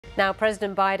Now,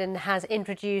 President Biden has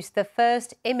introduced the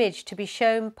first image to be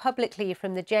shown publicly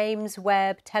from the James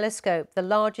Webb Telescope, the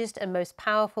largest and most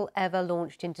powerful ever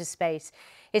launched into space.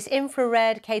 Its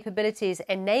infrared capabilities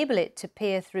enable it to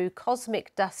peer through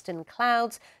cosmic dust and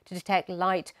clouds to detect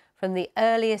light from the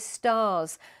earliest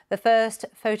stars. The first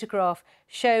photograph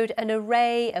showed an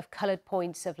array of coloured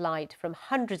points of light from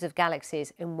hundreds of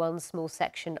galaxies in one small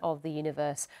section of the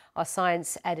universe. Our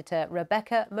science editor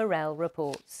Rebecca Morell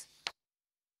reports.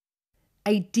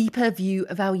 A deeper view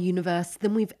of our universe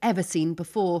than we've ever seen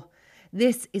before.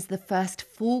 This is the first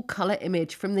full-colour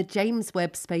image from the James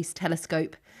Webb Space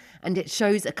Telescope, and it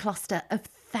shows a cluster of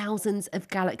thousands of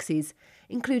galaxies,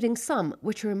 including some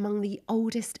which are among the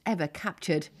oldest ever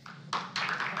captured.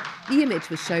 The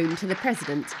image was shown to the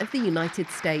President of the United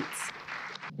States.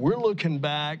 We're looking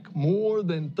back more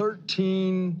than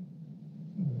 13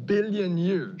 billion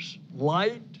years.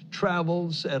 Light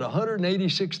travels at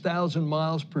 186,000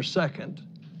 miles per second.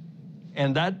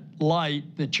 And that light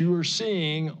that you are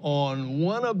seeing on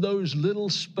one of those little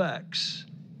specks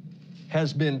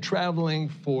has been traveling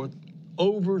for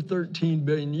over 13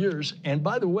 billion years. And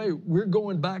by the way, we're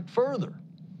going back further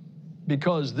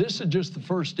because this is just the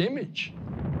first image.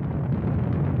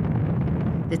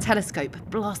 The telescope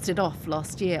blasted off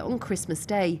last year on Christmas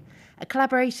Day, a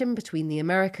collaboration between the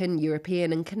American,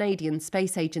 European and Canadian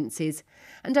space agencies.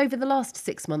 And over the last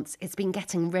 6 months, it's been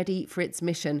getting ready for its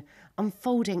mission,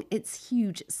 unfolding its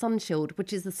huge sunshield,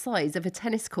 which is the size of a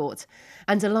tennis court,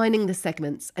 and aligning the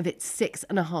segments of its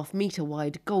 6.5-metre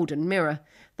wide golden mirror,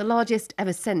 the largest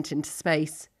ever sent into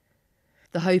space.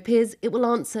 The hope is it will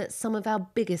answer some of our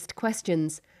biggest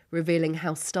questions, revealing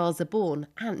how stars are born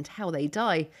and how they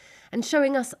die, and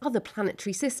showing us other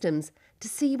planetary systems to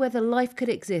see whether life could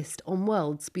exist on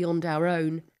worlds beyond our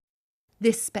own.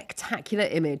 This spectacular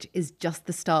image is just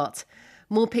the start.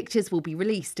 More pictures will be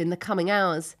released in the coming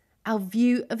hours. Our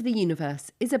view of the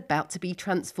universe is about to be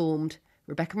transformed.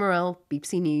 Rebecca Morell,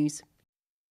 BBC News.